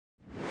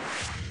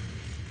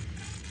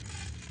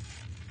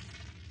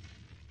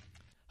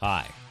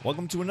Hi,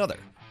 welcome to another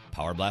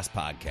Power Blast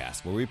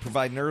podcast where we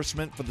provide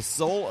nourishment for the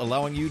soul,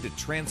 allowing you to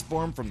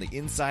transform from the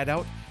inside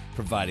out,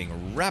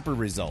 providing rapid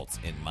results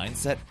in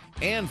mindset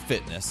and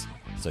fitness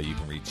so you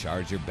can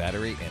recharge your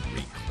battery and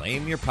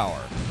reclaim your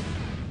power.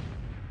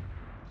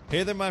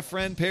 Hey there, my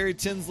friend, Perry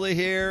Tinsley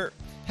here.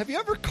 Have you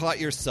ever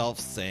caught yourself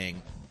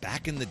saying,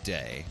 back in the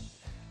day,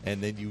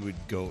 and then you would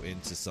go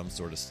into some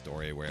sort of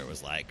story where it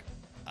was like,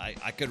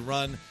 I could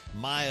run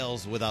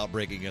miles without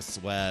breaking a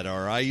sweat,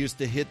 or I used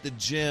to hit the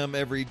gym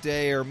every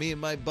day, or me and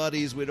my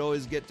buddies would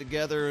always get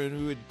together and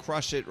we would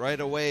crush it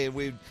right away, and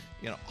we'd,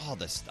 all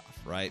this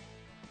stuff, right?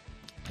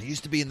 I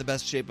used to be in the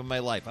best shape of my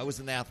life. I was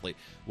an athlete.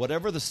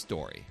 Whatever the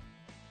story,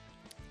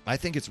 I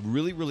think it's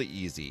really, really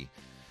easy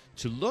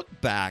to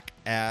look back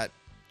at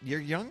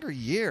your younger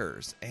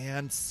years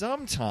and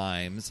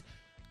sometimes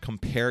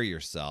compare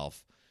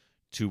yourself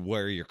to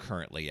where you're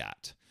currently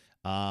at.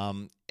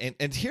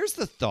 And here's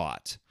the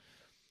thought,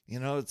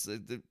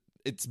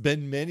 it's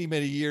been many,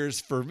 many years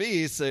for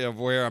me, say, of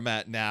where I'm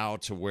at now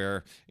to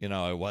where,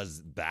 I was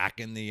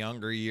back in the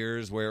younger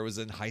years where it was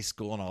in high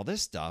school and all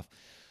this stuff.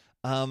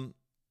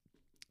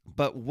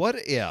 But what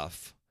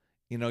if,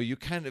 you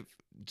kind of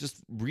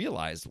just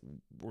realize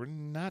we're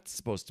not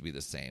supposed to be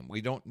the same. We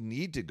don't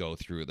need to go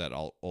through that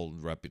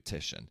old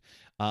repetition.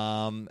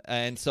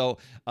 And so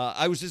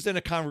I was just in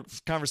a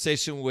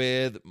conversation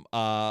with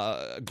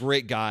a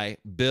great guy,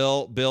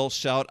 Bill. Bill,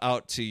 shout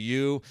out to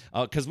you,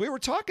 because we were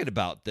talking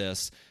about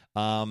this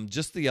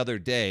just the other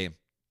day,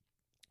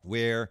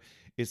 where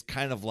it's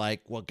kind of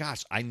like, well,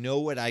 gosh, I know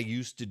what I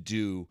used to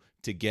do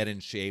to get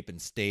in shape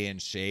and stay in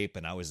shape,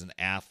 and I was an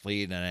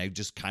athlete, and I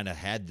just kind of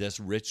had this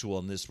ritual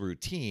and this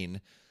routine.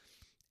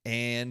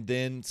 And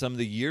then some of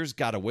the years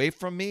got away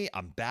from me.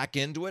 I'm back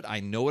into it. I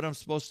know what I'm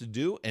supposed to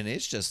do, and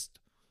it's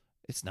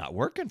not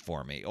working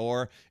for me,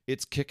 or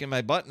it's kicking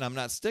my butt and I'm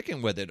not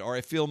sticking with it, or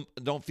I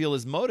don't feel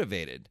as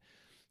motivated.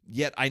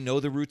 Yet I know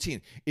the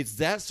routine. It's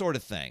that sort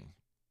of thing.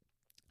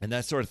 And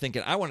that sort of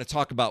thinking I want to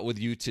talk about with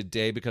you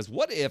today, because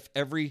what if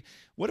we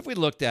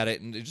looked at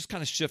it and it just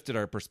kind of shifted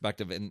our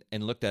perspective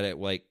and looked at it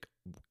like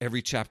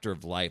every chapter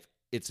of life,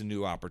 it's a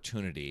new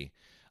opportunity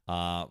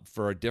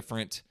for a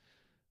different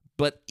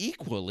but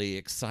equally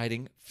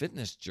exciting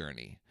fitness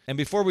journey. And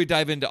before we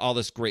dive into all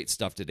this great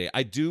stuff today,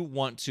 I do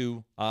want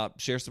to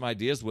share some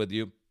ideas with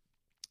you.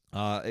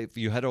 If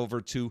you head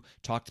over to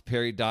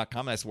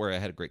talktoperry.com, that's where I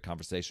had a great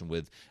conversation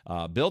with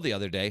Bill the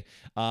other day,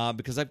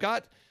 because I've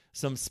got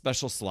some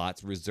special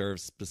slots reserved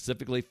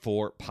specifically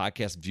for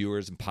podcast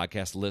viewers and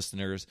podcast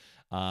listeners,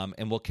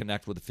 and we'll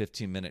connect with a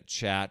 15-minute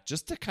chat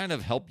just to kind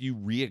of help you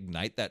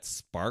reignite that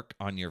spark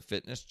on your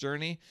fitness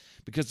journey,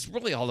 because it's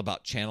really all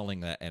about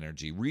channeling that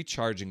energy,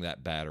 recharging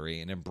that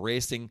battery, and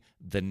embracing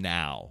the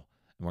now.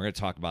 And we're going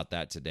to talk about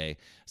that today.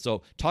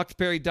 So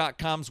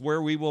talktoperry.com is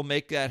where we will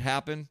make that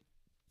happen.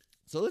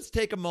 So let's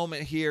take a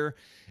moment here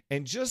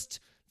and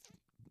just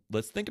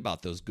let's think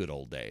about those good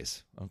old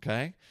days,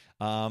 okay?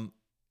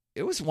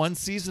 It was one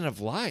season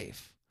of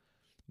life.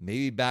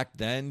 Maybe back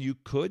then you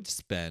could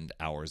spend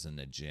hours in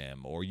the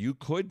gym, or you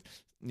could,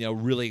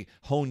 really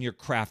hone your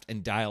craft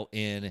and dial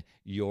in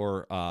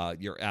your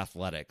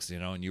athletics,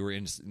 and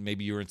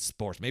maybe you were in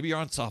sports, maybe you're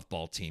on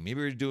softball team,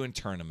 maybe you're doing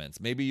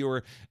tournaments, maybe you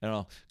were,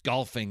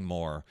 golfing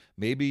more,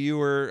 maybe you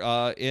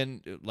were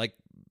in like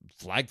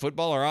flag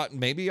football, or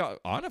maybe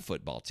on a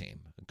football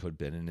team. It could have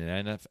been in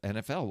the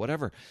NFL,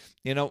 whatever.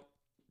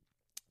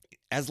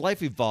 As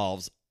life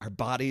evolves, our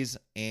bodies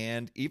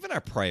and even our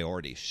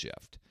priorities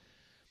shift.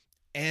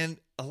 And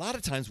a lot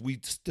of times we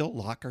still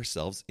lock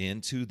ourselves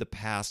into the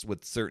past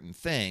with certain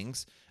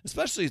things,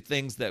 especially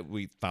things that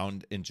we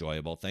found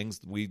enjoyable, things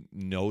we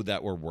know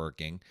that were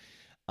working.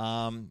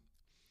 But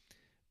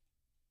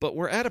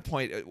we're at a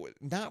point,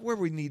 not where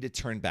we need to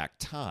turn back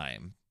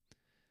time,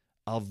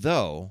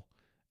 although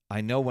I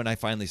know when I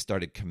finally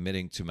started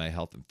committing to my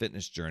health and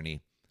fitness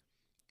journey,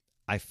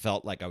 I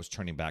felt like I was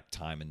turning back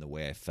time in the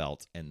way I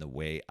felt and the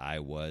way I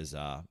was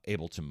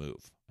able to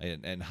move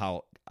and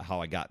how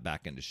I got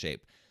back into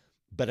shape.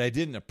 But I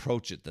didn't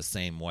approach it the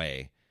same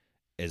way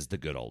as the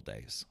good old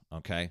days,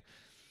 okay?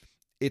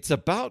 It's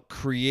about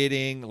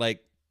creating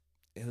like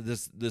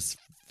this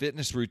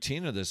fitness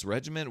routine or this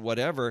regimen,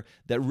 whatever,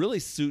 that really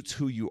suits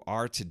who you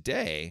are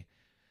today,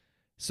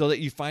 so that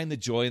you find the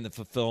joy and the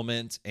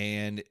fulfillment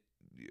and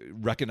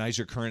recognize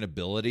your current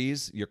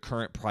abilities, your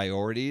current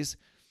priorities,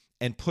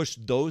 and push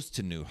those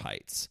to new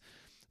heights.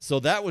 So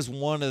that was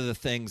one of the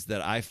things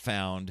that I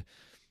found.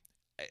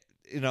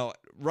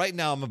 Right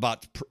now I'm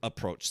about to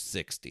approach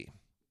 60.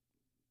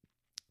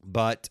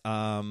 But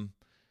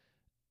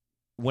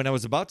when I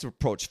was about to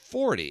approach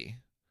 40,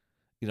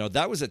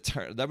 that was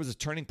a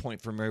turning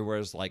point for me, where I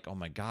was like, oh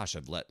my gosh,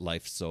 I've let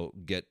life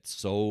get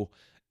so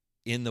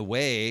in the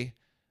way.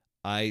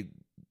 I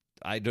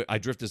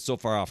drifted so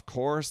far off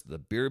course. The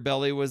beer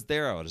belly was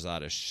there. I was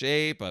out of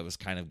shape. I was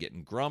kind of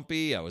getting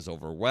grumpy. I was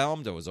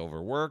overwhelmed. I was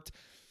overworked.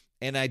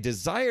 And I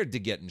desired to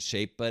get in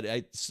shape, but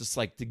it's just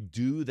like, to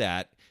do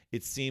that,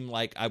 it seemed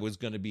like I was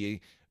going to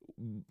be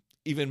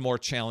even more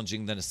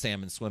challenging than a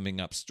salmon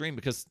swimming upstream,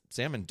 because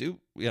salmon do,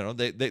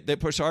 they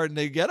push hard and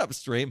they get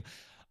upstream.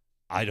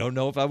 I don't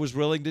know if I was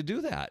willing to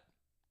do that.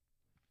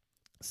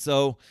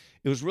 So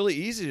it was really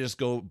easy to just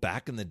go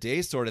back in the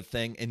day sort of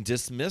thing and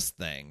dismiss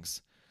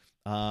things.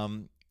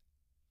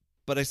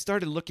 But I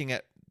started looking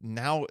at,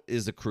 now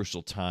is a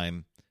crucial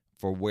time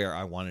for where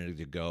I wanted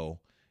to go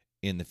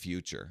in the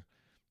future.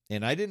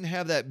 And I didn't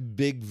have that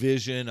big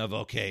vision of,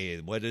 okay,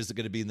 what is it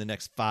going to be in the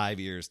next 5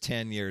 years,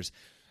 10 years?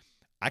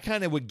 I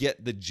kind of would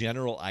get the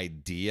general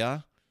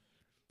idea,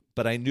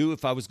 but I knew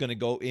if I was going to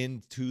go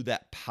into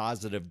that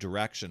positive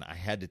direction, I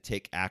had to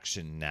take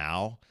action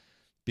now,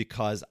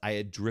 because I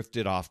had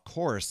drifted off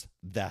course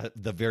the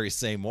very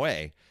same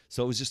way.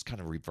 So it was just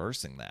kind of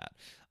reversing that.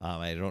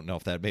 I don't know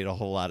if that made a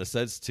whole lot of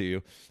sense to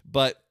you,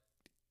 but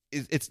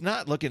it's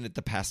not looking at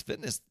the past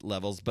fitness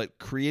levels, but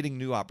creating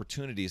new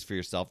opportunities for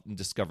yourself and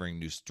discovering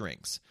new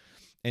strengths.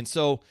 And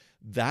so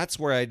that's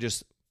where I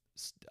just,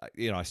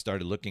 I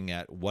started looking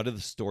at what are the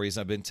stories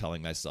I've been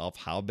telling myself,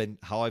 how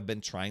I've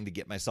been trying to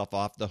get myself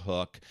off the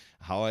hook,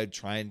 how I'm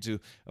trying to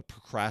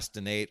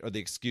procrastinate, or the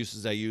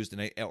excuses I used,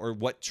 or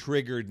what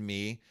triggered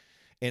me.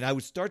 And I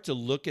would start to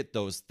look at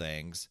those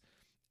things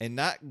and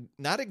not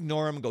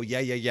ignore them and go,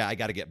 yeah, I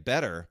got to get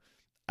better.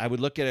 I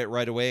would look at it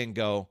right away and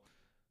go,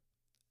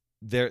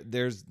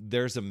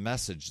 there's a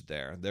message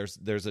there.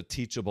 There's a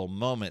teachable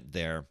moment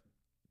there.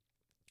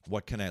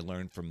 What can I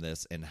learn from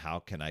this, and how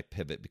can I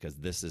pivot, because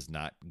this is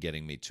not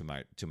getting me to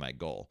my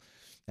goal?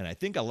 And I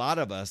think a lot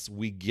of us,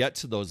 we get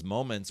to those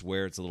moments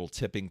where it's a little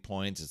tipping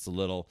point, it's a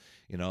little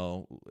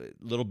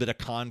bit of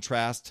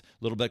contrast,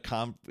 a little bit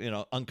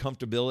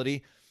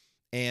uncomfortability,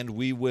 and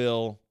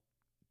we'll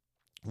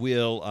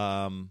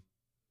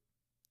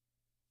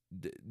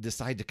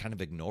decide to kind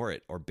of ignore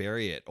it or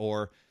bury it,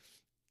 or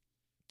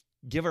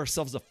give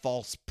ourselves a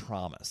false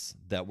promise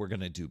that we're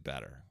going to do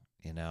better,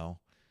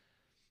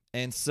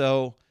 And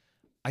so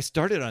I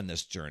started on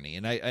this journey,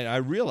 and I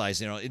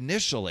realized,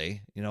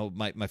 initially,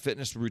 my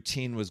fitness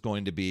routine was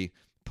going to be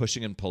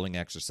pushing and pulling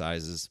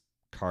exercises,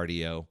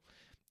 cardio,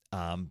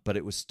 but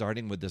it was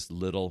starting with this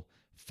little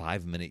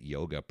 5-minute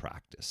yoga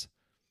practice.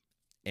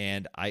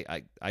 And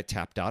I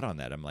tapped out on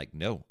that. I'm like,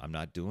 no, I'm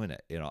not doing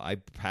it. I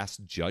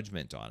passed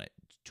judgment on it.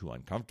 Too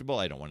uncomfortable.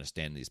 I don't want to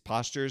stand in these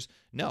postures.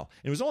 No. And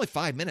it was only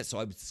 5 minutes, so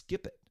I would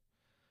skip it.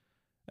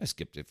 I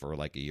skipped it for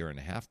like a year and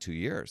a half, 2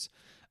 years.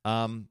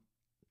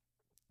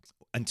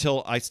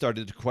 Until I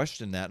started to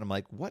question that. And I'm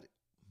like, what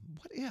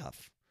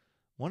if?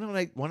 Why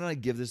don't I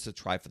give this a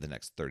try for the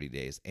next 30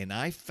 days? And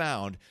I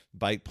found,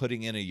 by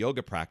putting in a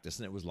yoga practice,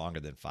 and it was longer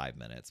than 5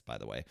 minutes, by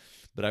the way,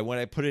 but when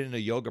I put it in a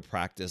yoga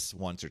practice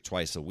once or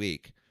twice a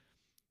week,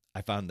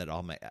 I found that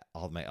all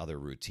my other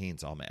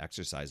routines, all my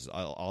exercises,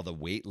 all the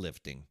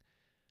weightlifting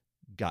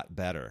got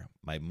better.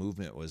 My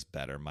movement was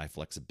better. My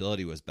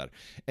flexibility was better.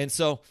 And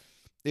so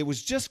it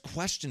was just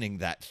questioning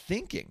that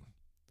thinking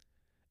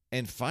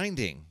and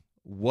finding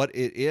what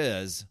it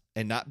is,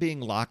 and not being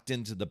locked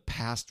into the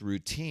past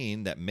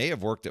routine that may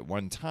have worked at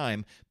one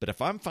time. But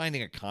if I'm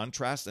finding a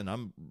contrast and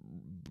I'm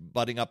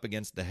butting up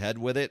against the head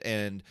with it,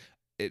 and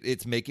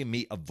it's making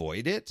me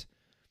avoid it,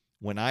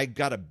 when I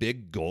got a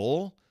big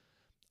goal,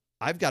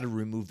 I've got to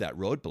remove that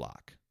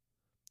roadblock,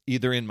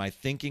 either in my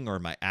thinking or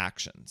my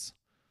actions.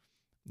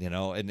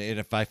 And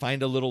if I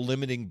find a little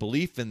limiting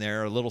belief in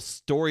there, a little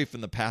story from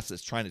the past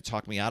that's trying to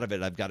talk me out of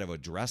it, I've got to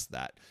address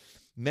that.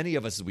 Many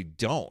of us, we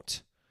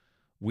don't.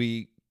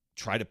 We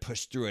try to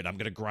push through it. I'm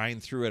going to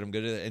grind through it.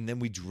 And then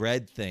we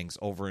dread things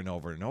over and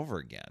over and over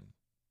again.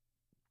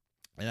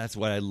 And that's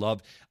what I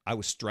love. I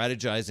was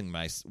strategizing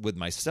with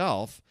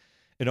myself.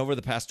 And over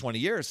the past 20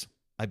 years,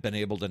 I've been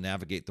able to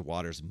navigate the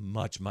waters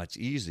much, much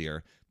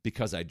easier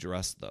because I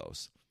addressed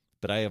those.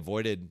 But I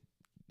avoided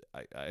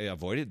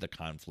the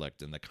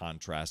conflict and the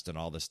contrast and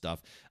all this stuff.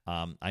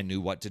 I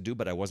knew what to do,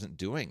 but I wasn't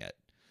doing it.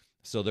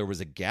 So there was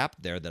a gap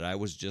there that I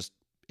was just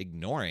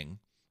ignoring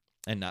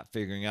and not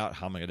figuring out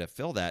how am I going to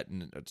fill that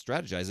and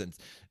strategize. And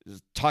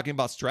talking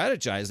about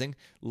strategizing,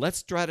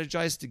 let's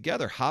strategize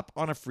together. Hop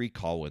on a free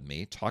call with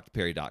me,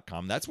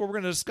 talktoperry.com. That's where we're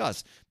going to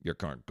discuss your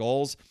current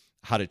goals,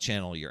 how to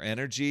channel your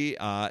energy,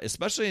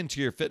 especially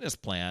into your fitness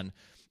plan,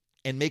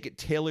 and make it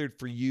tailored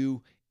for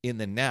you in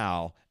the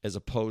now as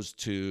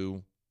opposed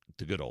to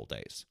the good old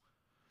days.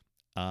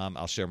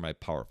 I'll share my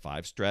Power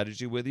 5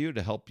 strategy with you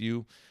to help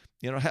you,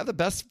 have the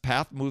best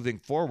path moving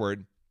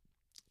forward.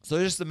 So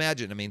just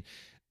imagine,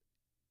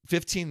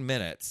 15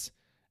 minutes,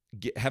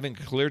 having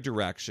clear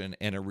direction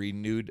and a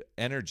renewed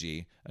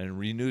energy and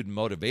renewed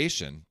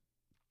motivation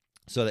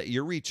so that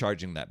you're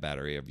recharging that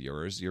battery of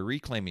yours, you're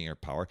reclaiming your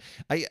power.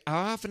 I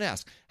often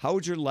ask, how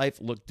would your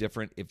life look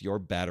different if your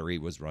battery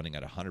was running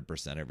at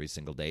 100% every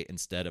single day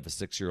instead of a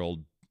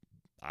 6-year-old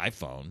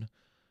iPhone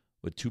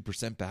with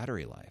 2%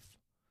 battery life?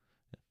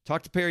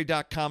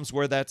 TalkToPerry.com is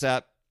where that's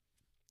at.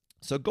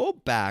 So go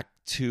back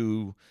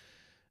to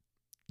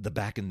the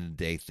back in the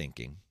day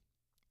thinking,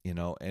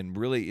 and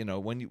really,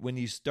 when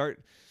you start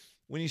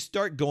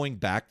going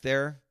back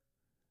there,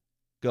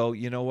 go,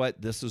 you know what,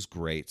 this was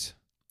great.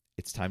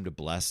 It's time to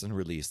bless and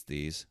release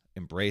these.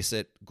 embrace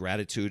it.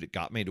 Gratitude, it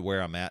got me to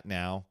where I'm at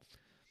now,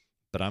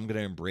 but I'm going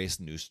to embrace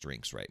new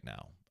strengths right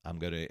now. I'm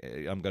going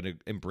to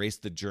embrace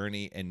the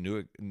journey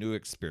and new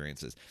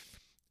experiences.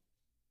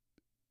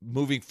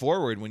 Moving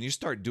forward, when you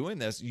start doing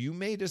this, you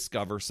may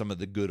discover some of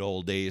the good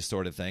old days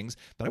sort of things,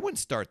 but I wouldn't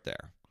start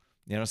there.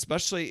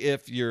 Especially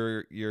if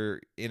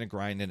you're in a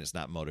grind and it's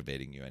not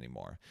motivating you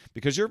anymore,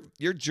 because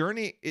your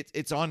journey,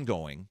 it's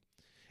ongoing.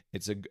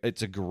 It's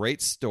a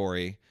great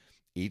story.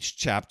 Each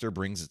chapter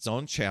brings its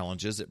own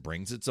challenges. It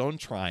brings its own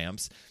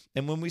triumphs.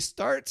 And when we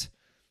start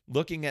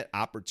looking at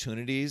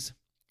opportunities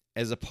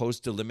as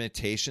opposed to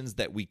limitations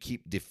that we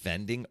keep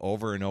defending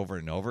over and over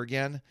and over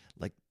again,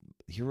 like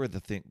here were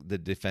the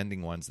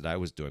defending ones that I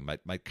was doing.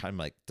 My kind of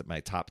like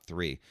my top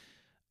three.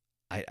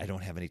 I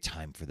don't have any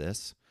time for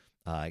this.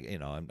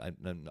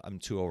 I'm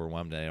too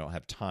overwhelmed and I don't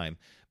have time.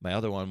 My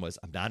other one was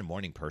I'm not a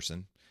morning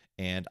person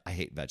and I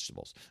hate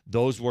vegetables.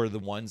 Those were the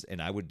ones,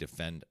 and I would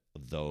defend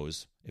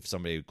those. If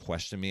somebody would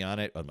question me on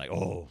it, I'm like,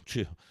 oh,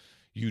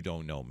 you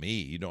don't know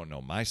me. You don't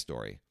know my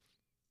story.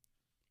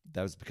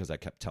 That was because I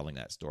kept telling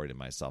that story to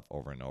myself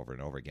over and over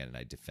and over again, and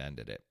I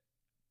defended it.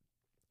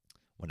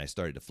 When I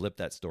started to flip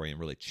that story and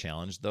really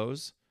challenge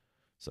those,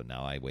 so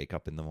now I wake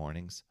up in the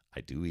mornings,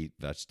 I do eat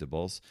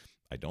vegetables,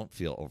 I don't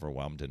feel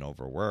overwhelmed and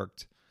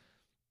overworked,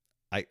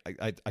 I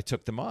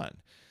took them on.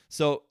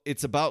 So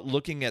it's about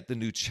looking at the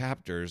new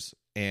chapters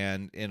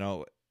and,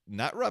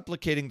 not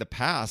replicating the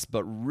past,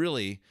 but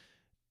really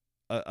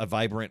a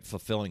vibrant,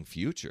 fulfilling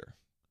future.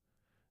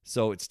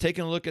 So it's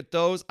taking a look at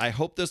those. I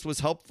hope this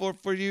was helpful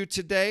for you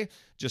today.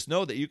 Just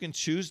know that you can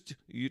choose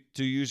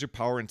to use your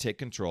power and take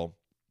control,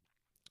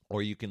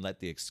 or you can let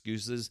the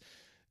excuses,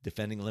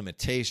 defending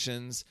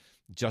limitations,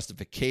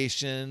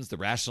 justifications, the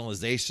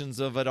rationalizations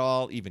of it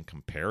all, even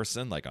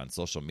comparison, like on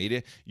social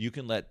media, you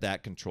can let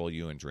that control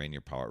you and drain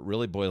your power. It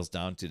really boils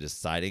down to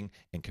deciding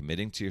and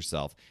committing to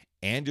yourself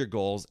and your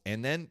goals,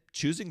 and then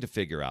choosing to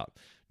figure out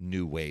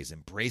new ways,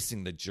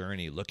 embracing the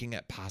journey, looking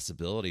at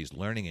possibilities,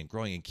 learning and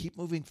growing, and keep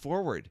moving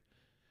forward.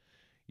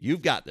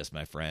 You've got this,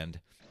 my friend.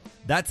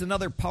 That's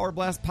another Power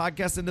Blast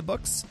podcast in the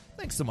books.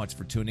 Thanks so much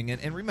for tuning in.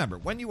 And remember,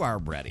 when you are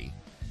ready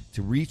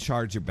to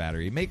recharge your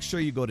battery, make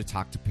sure you go to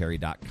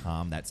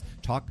talktoperry.com. That's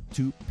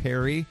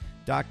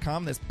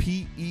talktoperry.com. That's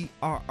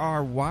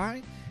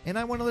Perry. And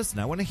I want to listen.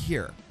 I want to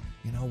hear,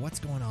 what's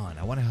going on.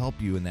 I want to help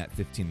you in that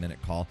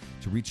 15-minute call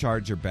to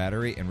recharge your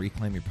battery and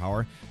reclaim your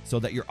power so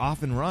that you're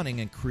off and running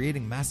and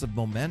creating massive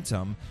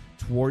momentum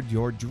toward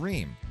your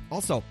dream.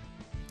 Also,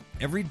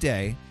 every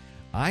day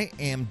I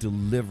am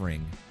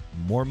delivering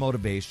more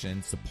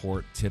motivation,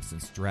 support, tips,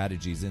 and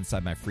strategies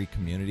inside my free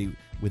community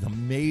with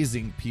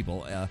amazing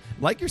people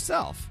like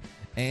yourself.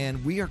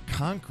 And we are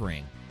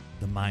conquering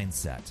the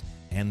mindset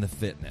and the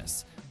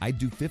fitness. I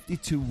do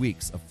 52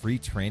 weeks of free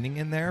training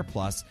in there.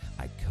 Plus,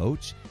 I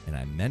coach and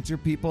I mentor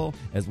people,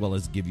 as well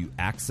as give you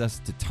access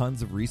to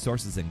tons of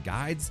resources and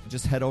guides.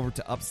 Just head over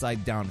to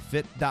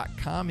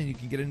UpsideDownFit.com and you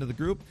can get into the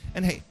group.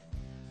 And hey,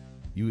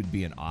 you would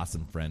be an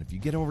awesome friend if you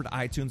get over to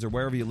iTunes or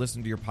wherever you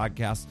listen to your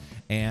podcast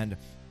and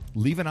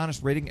leave an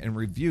honest rating and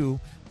review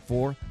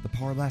for the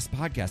Power Blast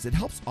podcast. It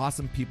helps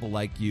awesome people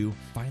like you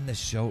find the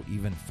show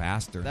even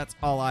faster. That's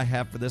all I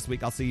have for this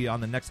week. I'll see you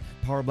on the next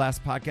Power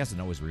Blast podcast. And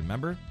always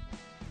remember,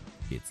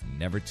 it's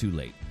never too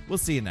late. We'll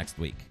see you next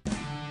week.